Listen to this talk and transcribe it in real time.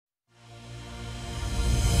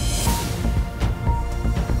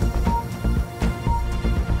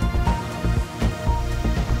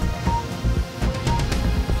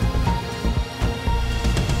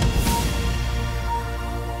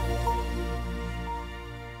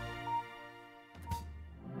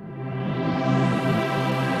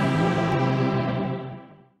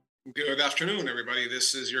Good afternoon, everybody.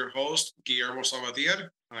 This is your host, Guillermo Sabatier.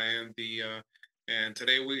 And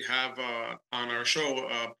today we have on our show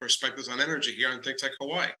perspectives on energy here on ThinkTech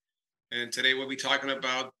Hawaii. And today we'll be talking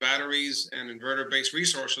about batteries and inverter-based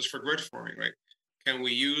resources for grid forming, right? Can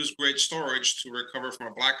we use grid storage to recover from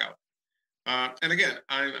a blackout? And again,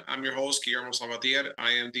 I'm your host, Guillermo Sabatier.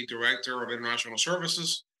 I am the Director of International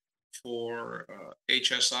Services for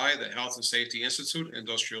HSI, the Health and Safety Institute,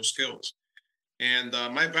 Industrial Skills. And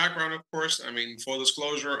my background, of course, I mean, full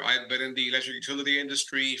disclosure, I've been in the electric utility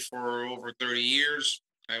industry for over 30 years.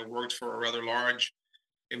 I worked for a rather large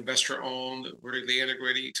investor-owned, vertically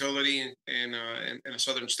integrated utility in a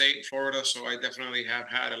southern state, Florida. So I definitely have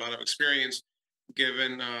had a lot of experience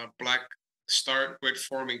given black start grid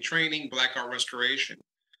forming training, blackout restoration.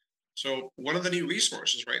 So one of the new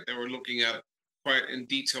resources, right, that we're looking at quite in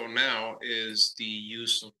detail now is the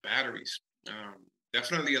use of batteries.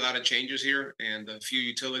 Definitely a lot of changes here, and a few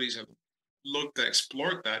utilities have looked to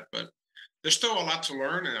exploit that, but there's still a lot to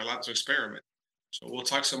learn and a lot to experiment. So we'll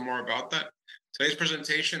talk some more about that. Today's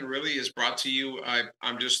presentation really is brought to you.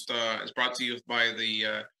 It's brought to you by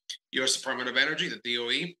the U.S. Department of Energy, the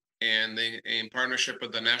DOE, and in partnership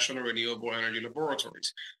with the National Renewable Energy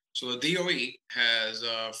Laboratories. So the DOE has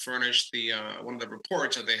furnished the one of the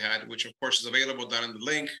reports that they had, which of course is available down in the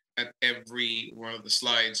link at every one of the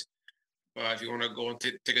slides. If you want to go and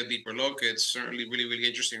take a deeper look, it's certainly really, really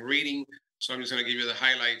interesting reading. So I'm just going to give you the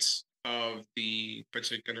highlights of the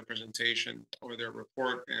particular presentation or their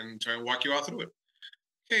report and try and walk you all through it.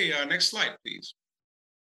 Okay, next slide, please.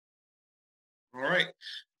 All right.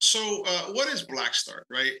 So what is black start,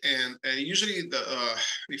 right? And usually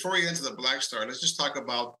before we get into the black start, let's just talk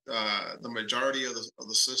about the majority of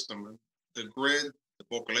the system, the grid, the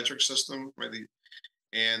bulk electric system, right?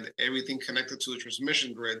 And everything connected to the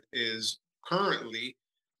transmission grid is currently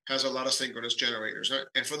has a lot of synchronous generators.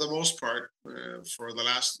 And for the most part, for the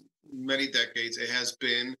last many decades, it has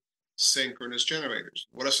been synchronous generators.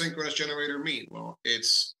 What does synchronous generator mean? Well,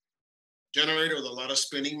 it's generator with a lot of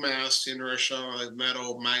spinning mass, inertia, like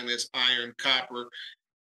metal, magnets, iron, copper,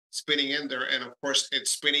 spinning in there. And of course,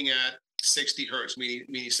 it's spinning at 60 hertz,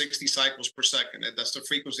 meaning 60 cycles per second. And that's the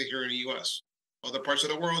frequency here in the US. Other parts of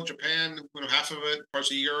the world, Japan, half of it, parts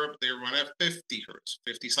of Europe, they run at 50 hertz,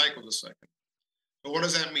 50 cycles a second. But what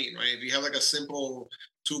does that mean, right? If you have like a simple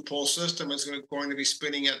two-pole system, it's going to be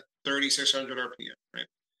spinning at 3,600 RPM,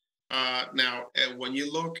 right? Now, when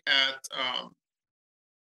you look at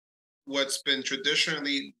what's been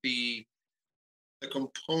traditionally the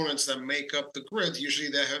components that make up the grid, usually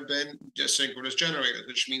they have been just synchronous generators,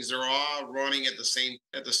 which means they're all running at the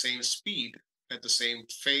same speed, at the same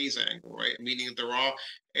phase angle, right? Meaning they're all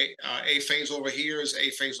a phase over here is a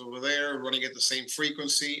phase over there, running at the same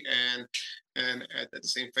frequency and at the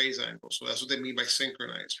same phase angle. So that's what they mean by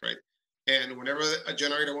synchronized, right? And whenever a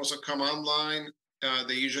generator wants to come online,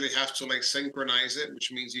 they usually have to like synchronize it,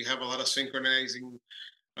 which means you have a lot of synchronizing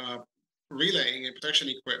relaying and protection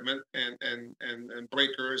equipment and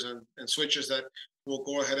breakers and switches that will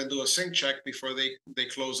go ahead and do a sync check before they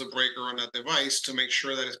close the breaker on that device to make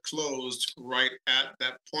sure that it's closed right at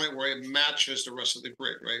that point where it matches the rest of the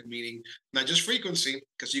grid, right? Meaning not just frequency,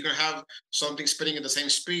 because you can have something spinning at the same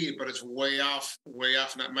speed, but it's way off,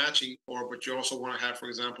 not matching, but you also want to have, for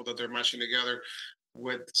example, that they're matching together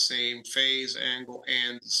with the same phase angle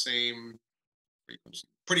and the same frequency,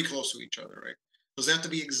 pretty close to each other, right? Doesn't have to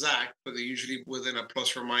be exact, but they're usually within a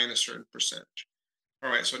plus or minus certain percentage. All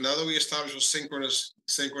right, so now that we established what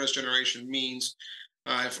synchronous generation means,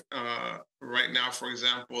 right now, for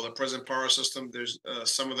example, the present power system, there's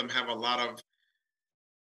some of them have a lot of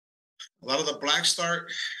the black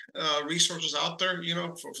start resources out there.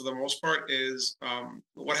 For the most part, is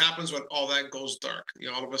what happens when all that goes dark.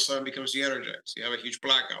 All of a sudden becomes de-energized. You have a huge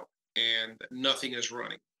blackout, and nothing is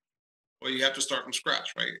running. Well, you have to start from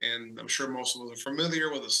scratch, right? And I'm sure most of us are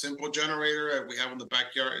familiar with a simple generator that we have in the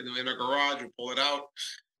backyard, in our garage. We pull it out,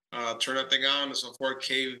 turn that thing on. It's a 4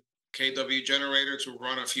 kW generator to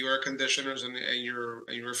run a few air conditioners and your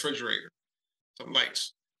refrigerator, some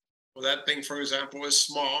lights. Well, that thing, for example, is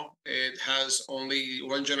small. It has only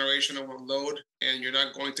one generation and one load, and you're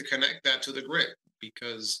not going to connect that to the grid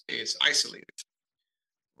because it's isolated.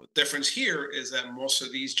 The difference here is that most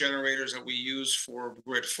of these generators that we use for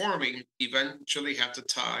grid forming eventually have to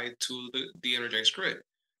tie to the de-energized grid,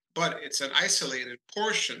 but it's an isolated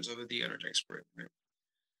portions of the de-energized grid. Right?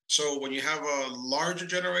 So when you have a larger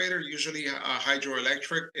generator, usually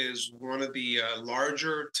hydroelectric is one of the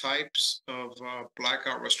larger types of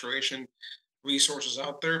blackout restoration resources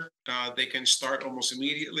out there. They can start almost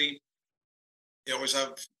immediately. They always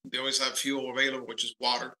have they always have fuel available, which is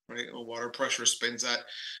water, right? Water pressure spins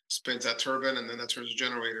that turbine, and then that turns the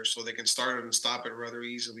generator, so they can start it and stop it rather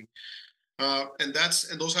easily. And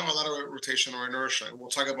those have a lot of rotational inertia, and we'll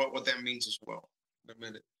talk about what that means as well in a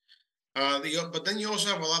minute. But then you also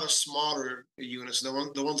have a lot of smaller units.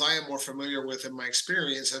 The ones I am more familiar with in my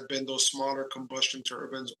experience have been those smaller combustion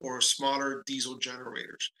turbines or smaller diesel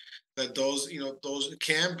generators. That those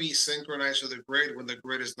can be synchronized to the grid when the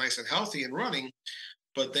grid is nice and healthy and running,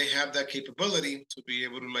 but they have that capability to be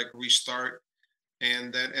able to like restart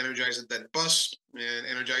and then energize that bus and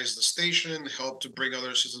energize the station, help to bring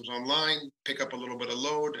other systems online, pick up a little bit of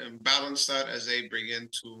load, and balance that as they begin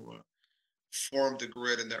to form the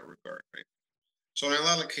grid in that regard. Right? So in a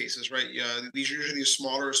lot of cases, right, yeah, these are usually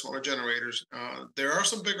smaller generators. There are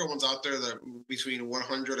some bigger ones out there that between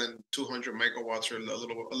 100 and 200 megawatts are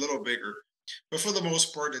a little bigger, but for the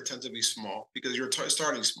most part, they tend to be small because you're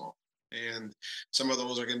starting small, and some of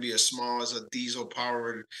those are going to be as small as a diesel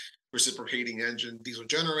powered reciprocating engine diesel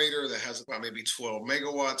generator that has about maybe 12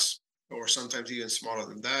 megawatts, or sometimes even smaller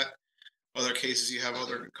than that. Other cases, you have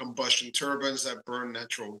other combustion turbines that burn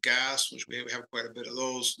natural gas, which we have quite a bit of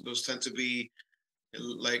those. Those tend to be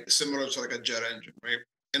like similar to like a jet engine, right?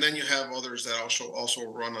 And then you have others that also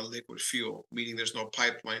run on liquid fuel, meaning there's no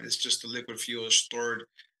pipeline. It's just the liquid fuel is stored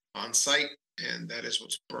on site, and that is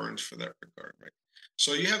what's burned for that regard, right?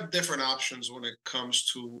 So you have different options when it comes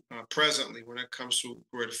to presently when it comes to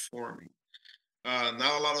grid forming. Not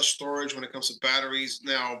a lot of storage when it comes to batteries.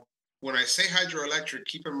 Now, when I say hydroelectric,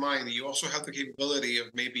 keep in mind that you also have the capability of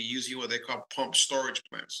maybe using what they call pump storage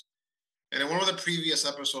plants. And in one of the previous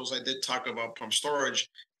episodes, I did talk about pump storage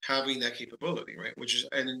having that capability, right? Which is,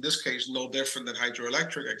 and in this case, no different than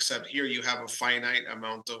hydroelectric, except here you have a finite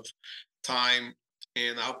amount of time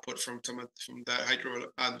and output from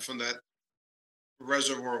that from that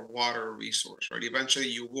reservoir water resource, right? Eventually,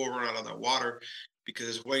 you will run out of that water because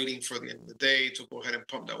it's waiting for the end of the day to go ahead and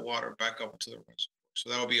pump that water back up into the reservoir. So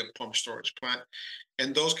that will be a pump storage plant,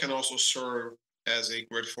 and those can also serve as a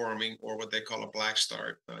grid forming or what they call a black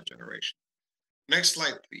start generation. Next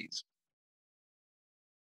slide, please.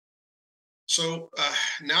 So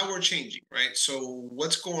now we're changing, right? So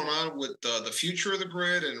what's going on with the future of the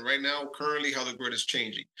grid, and right now, currently, how the grid is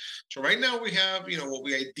changing. So right now we have, what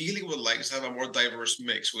we ideally would like is to have a more diverse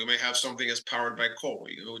mix. We may have something that's powered by coal,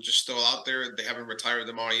 which is still out there. They haven't retired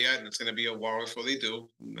them all yet, and it's going to be a while before they do.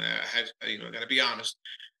 Got to be honest.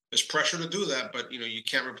 There's pressure to do that, but you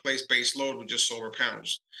can't replace base load with just solar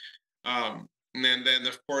panels. And then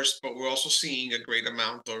of course, but we're also seeing a great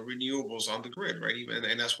amount of renewables on the grid, right? Even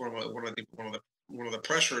and that's one of the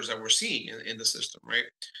pressures that we're seeing in the system, right?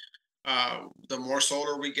 The more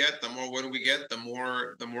solar we get, the more wind we get, the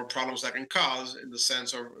more problems that can cause in the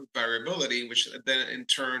sense of variability, which then in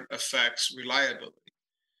turn affects reliability.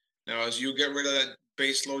 Now, as you get rid of that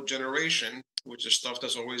base load generation, which is stuff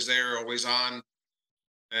that's always there, always on,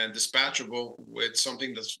 and dispatchable with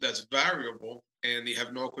something that's variable and you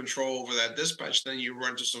have no control over that dispatch, then you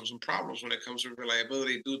run into some problems when it comes to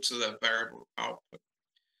reliability due to that variable output.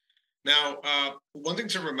 Now, one thing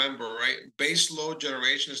to remember, right? Base load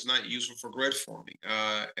generation is not useful for grid forming,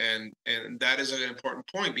 and that is an important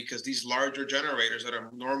point because these larger generators that are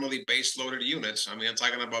normally base loaded units. I mean, I'm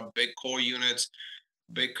talking about big coal units,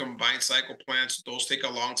 big combined cycle plants. Those take a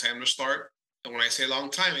long time to start. And when I say long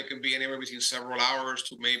time, it can be anywhere between several hours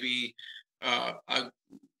to maybe a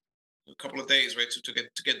couple of days, right,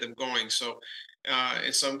 to get them going. So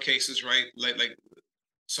in some cases, right, like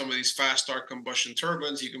some of these fast start combustion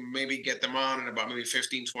turbines, you can maybe get them on in about maybe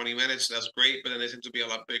 15, 20 minutes. That's great, but then they tend to be a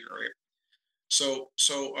lot bigger, right? So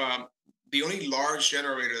the only large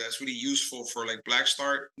generator that's really useful for like black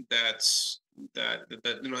start that's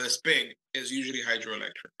big is usually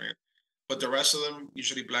hydroelectric, right? But the rest of them,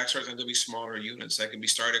 usually black start tend to be smaller units that can be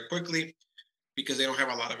started quickly because they don't have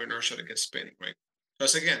a lot of inertia to get spinning, right?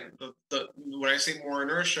 Because again, the when I say more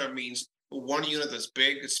inertia means one unit that's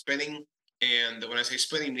big is spinning, and when I say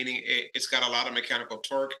spinning, meaning it's got a lot of mechanical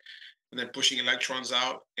torque, and then pushing electrons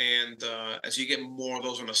out. And as you get more of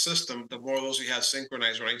those in a system, the more of those you have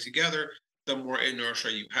synchronized running together, the more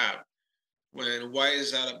inertia you have. Why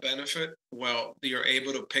is that a benefit? Well, you're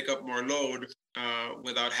able to pick up more load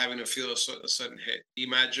without having to feel a sudden hit.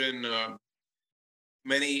 Imagine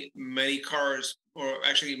many cars, or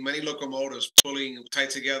actually many locomotives pulling tied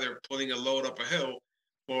together, pulling a load up a hill.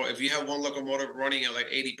 Well, if you have one locomotive running at like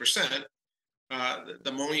 80%,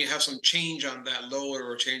 the moment you have some change on that load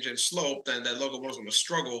or change in slope, then that locomotive is going to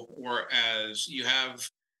struggle. Whereas you have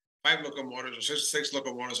five locomotives or six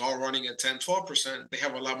locomotives all running at 10, 12%, they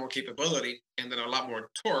have a lot more capability and then a lot more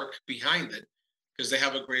torque behind it because they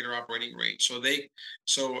have a greater operating rate. It's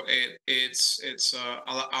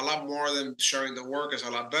a lot more than sharing the work is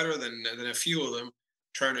a lot better than a few of them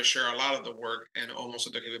trying to share a lot of the work and almost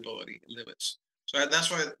at the capability limits. So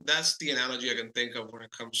that's why that's the analogy I can think of when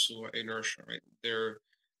it comes to inertia, right? They're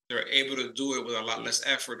able to do it with a lot less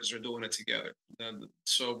effort because they're doing it together.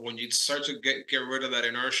 So when you start to get rid of that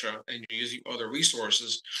inertia and you're using other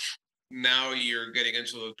resources, now you're getting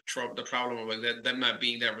into the problem of them not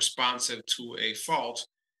being that responsive to a fault,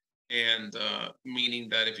 and meaning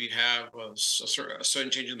that if you have a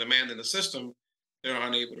certain change in demand in the system, they're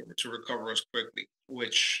unable to recover as quickly,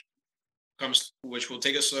 which will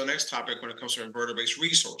take us to the next topic when it comes to inverter-based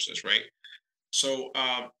resources, right? So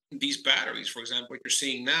these batteries, for example, what you're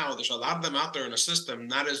seeing now, there's a lot of them out there in the system,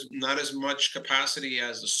 not as much capacity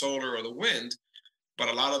as the solar or the wind, but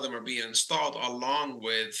a lot of them are being installed along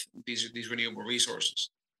with these renewable resources.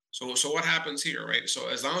 So what happens here, right? So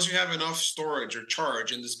as long as you have enough storage or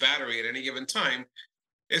charge in this battery at any given time,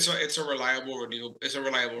 it's a reliable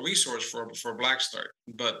resource for black start.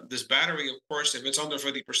 But this battery, of course, if it's under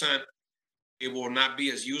 50%, it will not be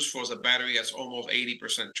as useful as a battery that's almost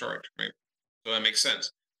 80% charged, right? So that makes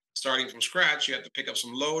sense. Starting from scratch, you have to pick up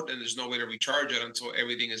some load, and there's no way to recharge it until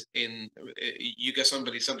everything is in. You get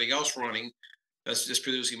something else running that's just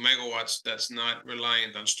producing megawatts that's not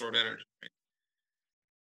reliant on stored energy. Right?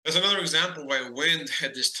 That's another example why wind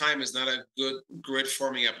at this time is not a good grid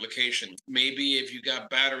forming application. Maybe if you got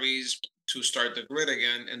batteries to start the grid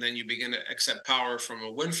again, and then you begin to accept power from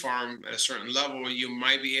a wind farm at a certain level, you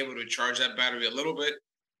might be able to charge that battery a little bit.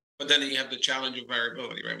 But then you have the challenge of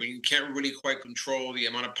variability, right? When you can't really quite control the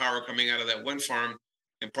amount of power coming out of that wind farm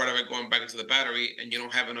and part of it going back into the battery, and you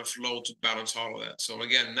don't have enough load to balance all of that. So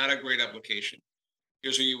again, not a great application.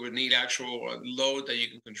 Here's where you would need actual load that you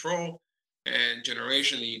can control and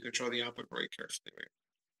generation that you control the output very carefully. Right?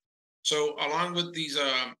 So along with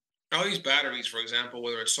all these batteries, for example,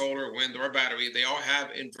 whether it's solar, wind, or battery, they all have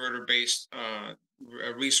inverter-based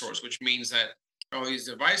resource, which means that all these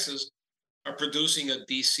devices are producing a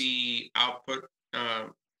DC output uh,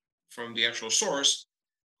 from the actual source,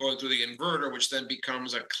 going through the inverter, which then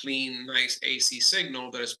becomes a clean, nice AC signal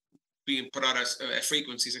that is being put out at a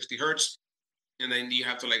frequency 60 hertz, and then you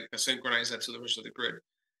have to like synchronize that to the rest of the grid.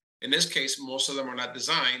 In this case, most of them are not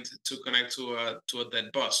designed to connect to a dead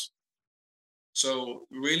bus. So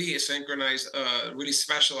really synchronized, really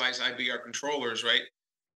specialized IBR controllers, right?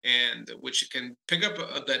 And which can pick up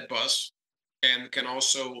a dead bus and can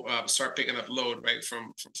also start picking up load, right,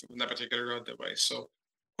 from that particular device. So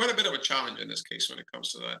quite a bit of a challenge in this case when it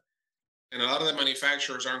comes to that. And a lot of the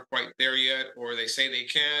manufacturers aren't quite there yet, or they say they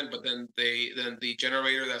can, but then the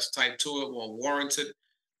generator that's tied to it won't warrant it.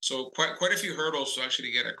 So quite a few hurdles to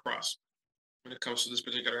actually get across when it comes to this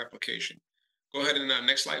particular application. Go ahead and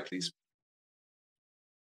next slide, please.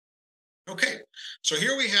 Okay, so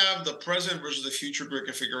here we have the present versus the future grid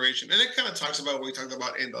configuration, and it kind of talks about what we talked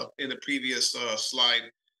about in the previous slide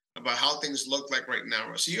about how things look like right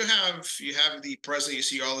now. So you have the present. You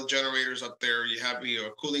see all the generators up there. You have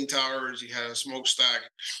your cooling towers. You have a smokestack.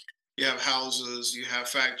 You have houses. You have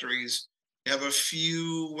factories. You have a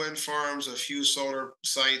few wind farms, a few solar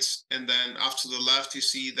sites, and then off to the left you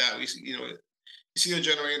see that you see a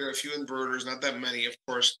generator, a few inverters, not that many, of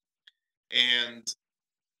course, and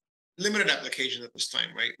limited application at this time,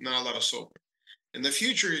 right? Not a lot of solar. In the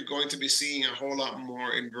future, you're going to be seeing a whole lot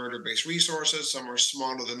more inverter-based resources. Some are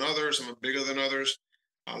smaller than others, some are bigger than others.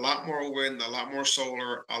 A lot more wind, a lot more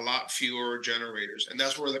solar, a lot fewer generators. And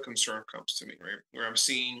that's where the concern comes to me, right? Where I'm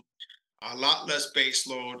seeing a lot less base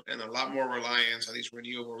load and a lot more reliance on these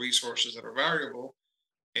renewable resources that are variable,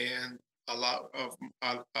 and a lot of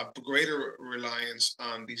a greater reliance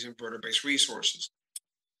on these inverter-based resources,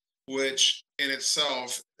 which in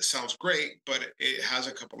itself sounds great, but it has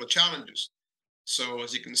a couple of challenges. So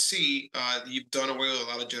as you can see, you've done away with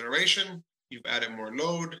a lot of generation, you've added more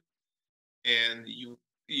load, and you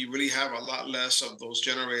really have a lot less of those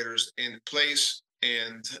generators in place,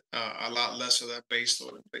 and a lot less of that base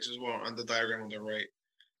load in place as well on the diagram on the right.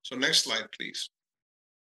 So next slide, please.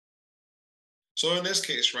 So in this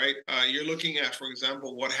case, right, you're looking at, for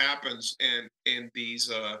example, what happens in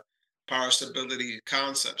these power stability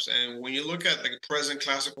concepts. And when you look at like a present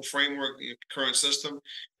classical framework, the current system,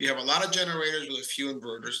 you have a lot of generators with a few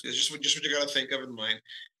inverters. It's just what you got to think of in mind.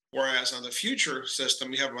 Whereas on the future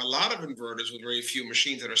system, you have a lot of inverters with very few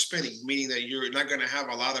machines that are spinning, meaning that you're not going to have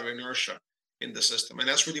a lot of inertia in the system. And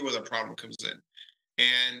that's really where the problem comes in.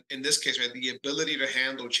 And in this case, right, the ability to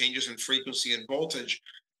handle changes in frequency and voltage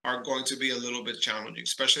are going to be a little bit challenging,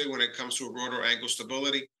 especially when it comes to rotor angle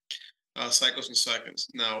stability, cycles and seconds.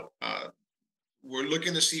 Now, we're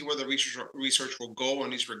looking to see where the research will go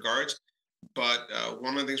in these regards. But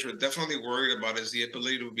one of the things we're definitely worried about is the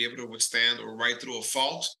ability to be able to withstand or ride through a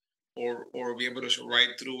fault, or be able to ride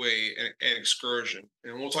through an excursion.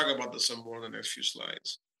 And we'll talk about this some more in the next few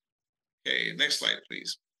slides. Okay, next slide,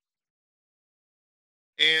 please.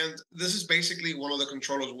 And this is basically one of the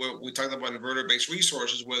controllers where we talked about inverter-based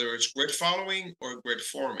resources, whether it's grid following or grid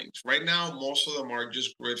forming. Right now, most of them are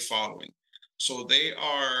just grid following. So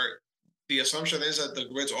the assumption is that the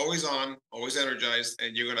grid's always on, always energized,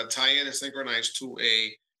 and you're going to tie in and synchronize to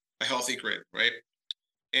a healthy grid, right?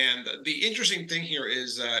 And the interesting thing here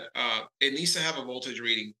is that it needs to have a voltage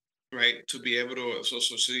reading, right, to be able to so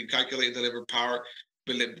you calculate deliver power,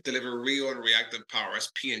 deliver real and reactive power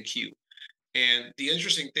as P and Q. And the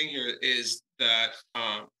interesting thing here is that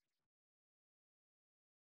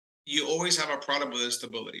you always have a problem with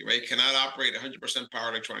instability, right? You cannot operate 100%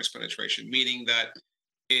 power electronics penetration, meaning that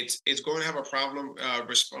it's going to have a problem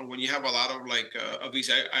when you have a lot of these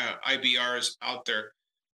IBRs out there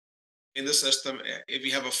in the system. If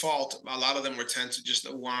you have a fault, a lot of them would tend to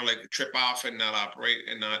just want to like trip off and not operate,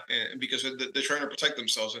 and because they're trying to protect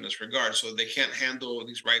themselves in this regard, so they can't handle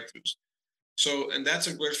these write-throughs. So, and that's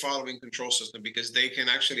a grid following control system because they can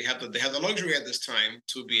actually they have the luxury at this time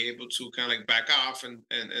to be able to kind of like back off and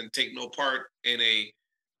take no part in a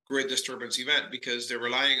grid disturbance event because they're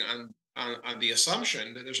relying on the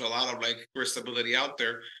assumption that there's a lot of like grid stability out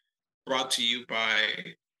there brought to you by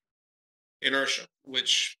inertia,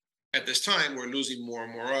 which at this time we're losing more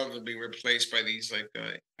and more of and being replaced by these like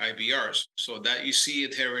IBRs. So that you see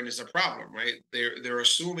it herein is a problem, right? They're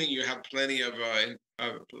assuming you have plenty of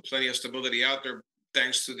stability out there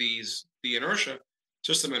thanks to the inertia,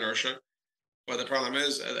 system inertia. But the problem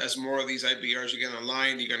is, as more of these IBRs you get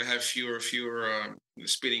online, you're going to have fewer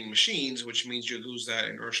spinning machines, which means you lose that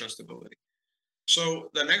inertia stability. So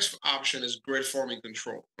the next option is grid forming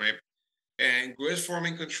control, right? And grid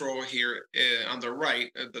forming control here on the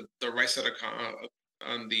right, the right side of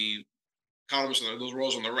on the columns, on those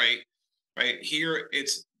rows on the right, right here,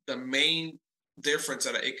 it's the main difference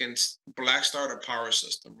that it can black start a power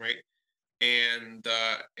system, right? And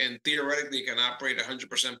theoretically, it can operate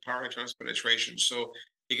 100% power electronics penetration. So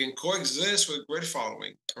it can coexist with grid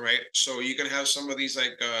following, right? So you can have some of these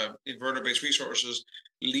like inverter-based resources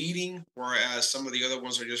leading, whereas some of the other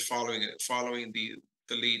ones are just following the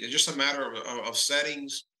lead. It's just a matter of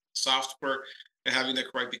settings, software, and having the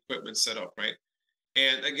correct equipment set up, right?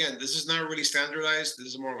 And again, this is not really standardized. This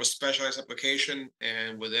is more of a specialized application.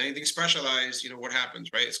 And with anything specialized, you know what happens,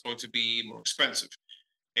 right? It's going to be more expensive.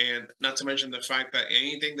 And not to mention the fact that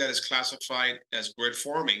anything that is classified as grid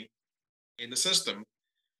forming in the system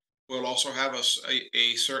will also have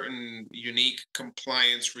a certain unique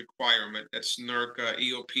compliance requirement. That's NERC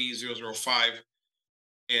EOP 005.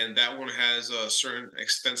 And that one has a certain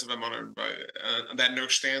extensive amount of that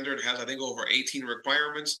NERC standard has, I think, over 18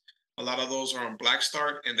 requirements. A lot of those are on Black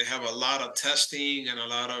Start, and they have a lot of testing and a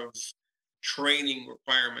lot of training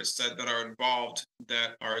requirements that are involved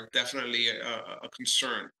that are definitely a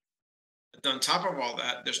concern. On top of all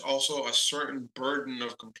that, there's also a certain burden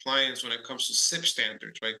of compliance when it comes to SIP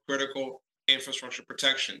standards, right? Critical infrastructure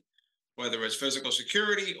protection, whether it's physical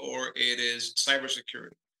security or it is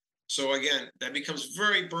cybersecurity. So again, that becomes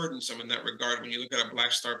very burdensome in that regard when you look at a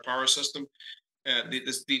Black Start power system.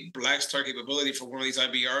 The Black Start capability for one of these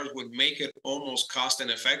IBRs would make it almost cost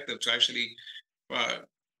ineffective to actually uh,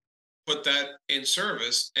 put that in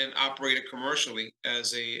service and operate it commercially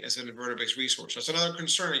as an inverter-based resource. That's another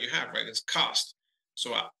concern that you have, right? It's cost.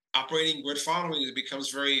 So operating grid following it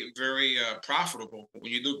becomes very profitable. But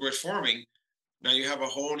when you do grid forming, now you have a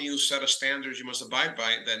whole new set of standards you must abide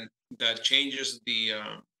by. Then that changes the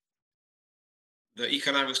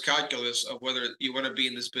economics calculus of whether you want to be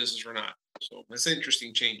in this business or not. So that's an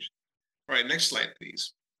interesting change. All right, next slide,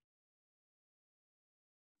 please.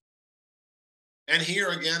 And here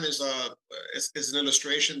again is an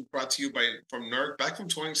illustration brought to you from NERC back from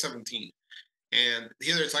 2017. And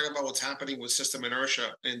here they're talking about what's happening with system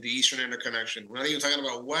inertia in the Eastern interconnection. We're not even talking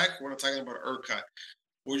about WEC. We're not talking about ERCOT.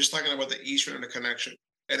 We're just talking about the Eastern interconnection.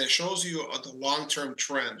 And it shows you the long-term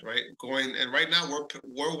trend, right? And right now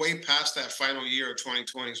we're way past that final year of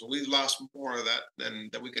 2020. So we've lost more of that than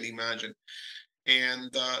we can imagine.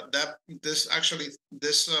 And the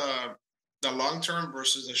long-term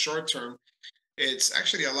versus the short-term, it's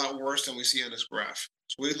actually a lot worse than we see on this graph.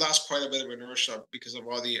 So we lost quite a bit of inertia because of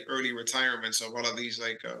all the early retirements of all of these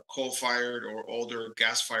like coal-fired or older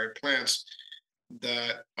gas-fired plants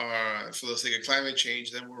that are, for the sake of climate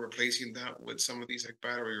change, then we're replacing that with some of these like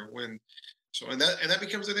battery or wind. So and that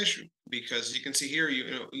becomes an issue because you can see here,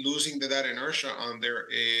 losing that inertia on there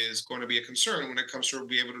is going to be a concern when it comes to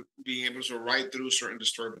being able to ride through certain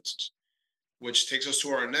disturbances. Which takes us to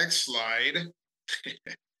our next slide.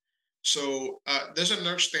 So there's a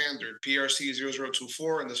NERC standard,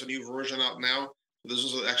 PRC0024, and there's a new version out now. This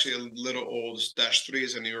is actually a little old. Dash 3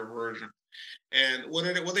 is a newer version. And what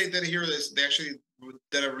they did here is they actually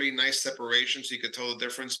did a really nice separation so you could tell the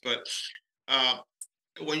difference. But uh,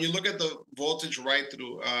 when you look at the voltage right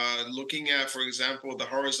through, looking at, for example, the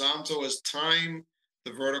horizontal is time,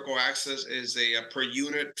 the vertical axis is a per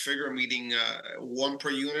unit figure, meaning one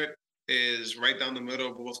per unit is right down the middle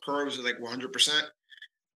of both curves, is like 100%.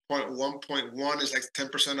 1.1 is like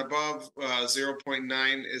 10% above,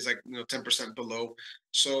 0.9 is like 10% below.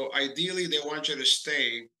 So ideally, they want you to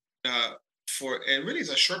stay and really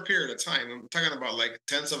it's a short period of time. I'm talking about like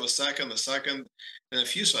tenths of a second, and a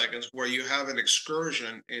few seconds where you have an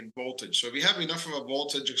excursion in voltage. So if you have enough of a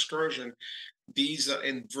voltage excursion, these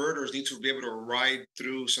inverters need to be able to ride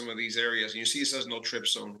through some of these areas. And you see it says no trip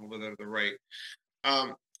zone over there to the right.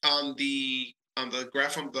 Um, on the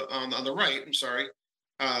graph on the right, I'm sorry,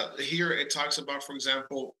 here it talks about, for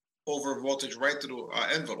example, over voltage right through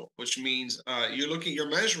envelope, which means you're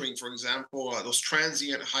measuring, for example, those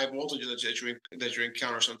transient high voltages that you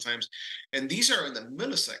encounter sometimes, and these are in the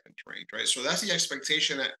millisecond range, right? So that's the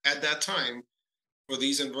expectation at that time for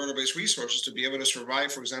these inverter-based resources to be able to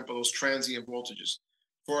survive, for example, those transient voltages.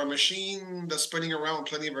 For a machine that's spinning around with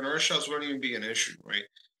plenty of inertia, it wouldn't even be an issue, right?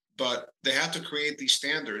 But they have to create these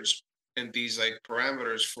standards and these like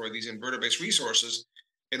parameters for these inverter-based resources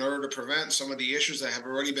in order to prevent some of the issues that have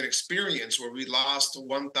already been experienced where we lost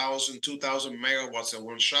 1,000, 2,000 megawatts in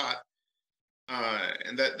one shot.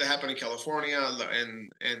 And that happened in California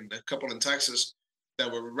and a couple in Texas that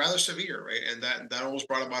were rather severe, right? And that almost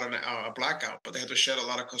brought about a blackout, but they had to shed a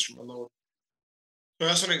lot of customer load. So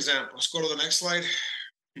that's an example. Let's go to the next slide.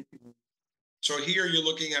 So here you're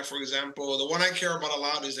looking at, for example, the one I care about a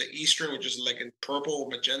lot is the Eastern, which is like in purple or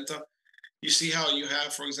magenta. You see how you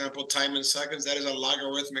have, for example, time in seconds. That is a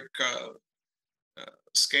logarithmic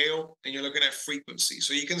scale, and you're looking at frequency.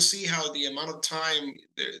 So you can see how the amount of time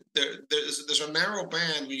there's a narrow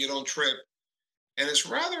band where you don't trip, and it's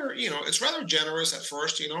rather generous at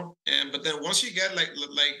first, and but then once you get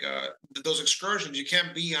those excursions, you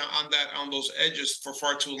can't be on those edges for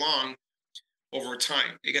far too long over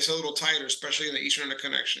time. It gets a little tighter, especially in the eastern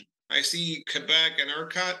interconnection. I see Quebec and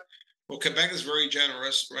ERCOT. Well, Quebec is very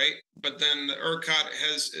generous, right? But then the ERCOT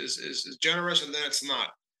is generous, and then it's not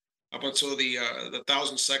up until the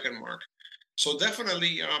 1,000-second mark. So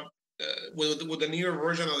definitely, with the newer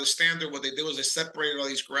version of the standard, what they did was they separated all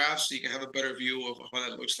these graphs so you can have a better view of how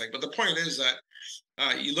that looks like. But the point is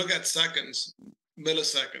that you look at seconds,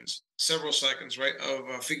 milliseconds, several seconds, right,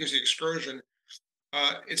 of frequency excursion.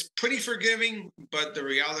 It's pretty forgiving, but the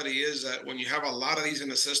reality is that when you have a lot of these in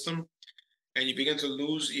the system and you begin to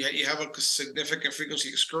lose, you have a significant frequency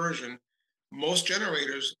excursion. Most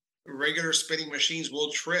generators, regular spinning machines,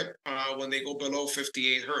 will trip when they go below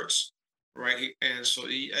 58 hertz, right? And so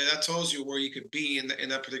that tells you where you could be in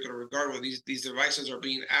that particular regard, where these devices are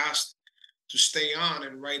being asked to stay on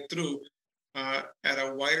and ride through at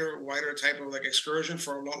a wider type of like excursion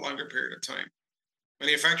for a lot longer period of time.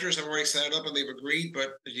 Manufacturers have already set it up and they've agreed,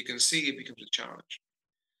 but as you can see, it becomes a challenge.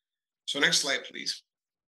 So next slide, please.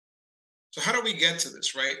 So how do we get to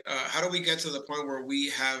this, right? How do we get to the point where we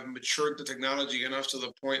have matured the technology enough to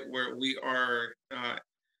the point where we are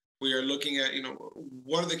looking at,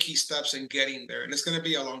 what are the key steps in getting there? And it's going to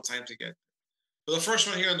be a long time to get. So the first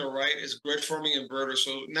one here on the right is grid forming inverters.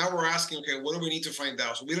 So now we're asking, okay, what do we need to find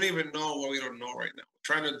out? So we don't even know what we don't know right now.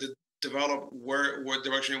 We're trying to develop what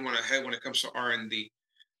direction we want to head when it comes to R&D.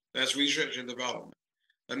 That's research and development.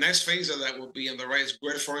 The next phase of that will be on the right is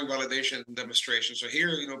grid forming validation and demonstration. So here,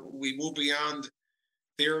 we move beyond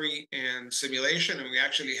theory and simulation, and we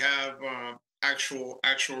actually have actual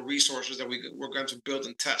resources that we're going to build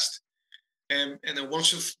and test. And then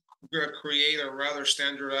once you create a rather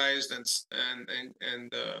standardized and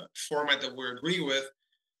format that we agree with,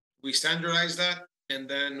 we standardize that, and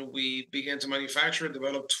then we begin to manufacture and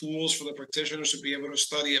develop tools for the practitioners to be able to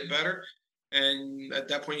study it better. And at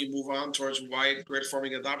that point, you move on towards wide grid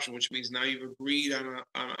forming adoption, which means now you've agreed on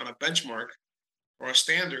a benchmark or a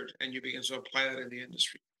standard, and you begin to apply that in the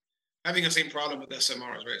industry. Having the same problem with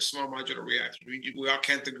SMRs, right? Small modular reactors. We all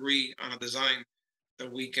can't agree on a design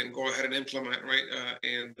that we can go ahead and implement, right,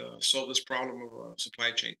 and solve this problem of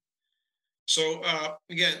supply chain. So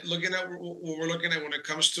again, looking at what we're looking at when it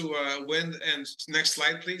comes to wind, and next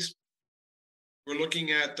slide, please. we're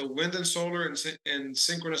looking at the wind and solar and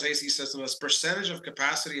synchronous AC system as percentage of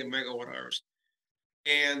capacity in megawatt hours.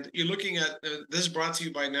 And you're looking at this brought to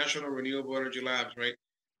you by National Renewable Energy Labs, right?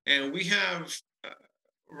 And we have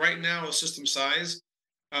right now a system size.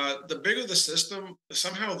 The bigger the system,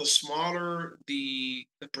 somehow the smaller the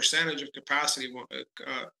percentage of capacity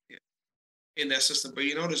in that system. But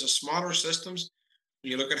you notice the smaller systems.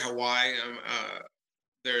 When you look at Hawaii,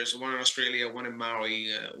 there's one in Australia, one in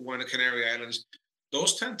Maui, one in the Canary Islands.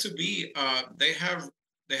 Those tend to be they have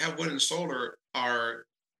wind and solar are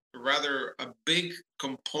rather a big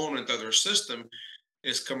component of their system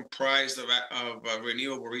is comprised of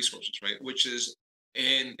renewable resources, right? Which is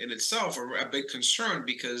in itself a big concern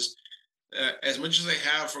because as much as they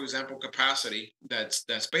have, for example, capacity that's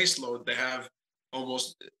base load, they have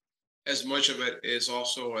almost as much of it is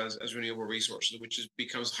also as renewable resources, which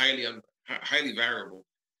becomes highly variable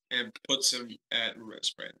and puts them at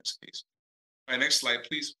risk, right? In this case. All right, next slide,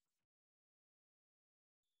 please.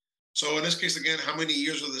 So in this case, again, how many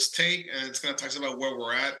years will this take? And it's going to talk about where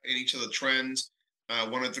we're at in each of the trends. 1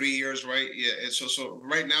 to 3 years, right? Yeah. It's so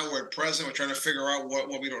right now we're at present. We're trying to figure out what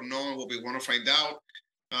we don't know and what we want to find out.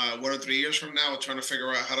 1 to 3 years from now, we're trying to figure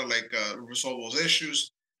out how to resolve those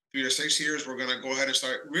issues. 3 to 6 years, we're going to go ahead and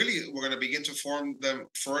start. Really, we're going to begin to form them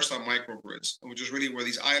first on microgrids, which is really where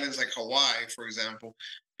these islands like Hawaii, for example,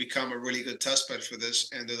 become a really good test bed for this,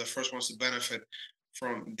 and they're the first ones to benefit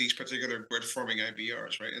from these particular grid forming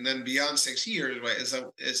IBRs, right? And then beyond 6 years, right, is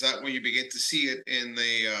that when you begin to see it in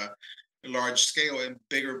the large scale in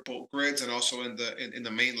bigger bulk grids and also in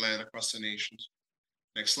the mainland across the nations.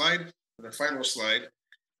 Next slide, the final slide.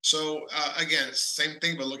 So again, same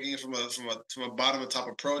thing, but looking from a bottom to top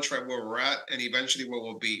approach, right, where we're at, and eventually where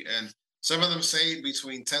we'll be. And some of them say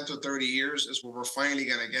between 10 to 30 years is where we're finally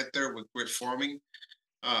going to get there with grid forming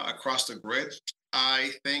across the grid.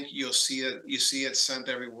 I think you'll see it. You see it sent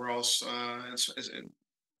everywhere else in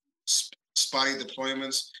spotty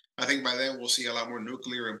deployments. I think by then we'll see a lot more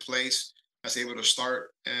nuclear in place that's able to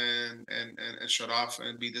start and shut off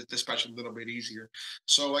and be dispatched a little bit easier.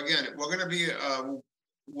 So again, we're going to be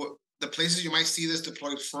the places you might see this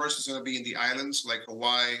deployed first is going to be in the islands like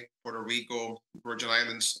Hawaii, Puerto Rico, Virgin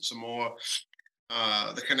Islands, Samoa,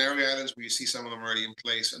 the Canary Islands, where you see some of them already in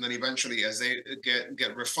place, and then eventually, as they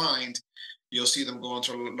get refined, you'll see them go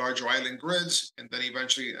into larger island grids, and then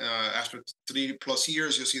eventually, after 3+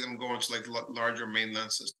 years, you'll see them go into larger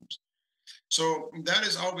mainland systems. So that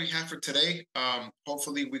is all we have for today.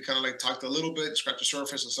 Hopefully, we kind of talked a little bit, scratched the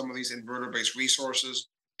surface of some of these inverter-based resources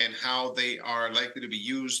and how they are likely to be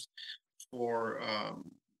used for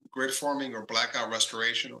grid forming or blackout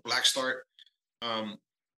restoration or black start.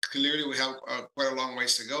 Clearly, we have quite a long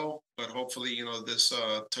ways to go, but hopefully, this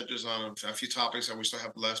touches on a few topics that we still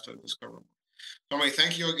have left to discover. So,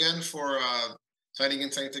 thank you again for signing in,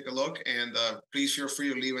 take a look, and please feel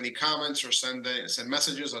free to leave any comments or send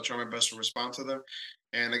messages. I'll try my best to respond to them.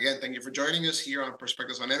 And again, thank you for joining us here on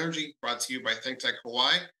Perspectives on Energy, brought to you by ThinkTech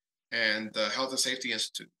Hawaii and the Health and Safety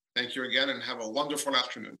Institute. Thank you again, and have a wonderful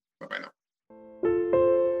afternoon. Bye-bye now.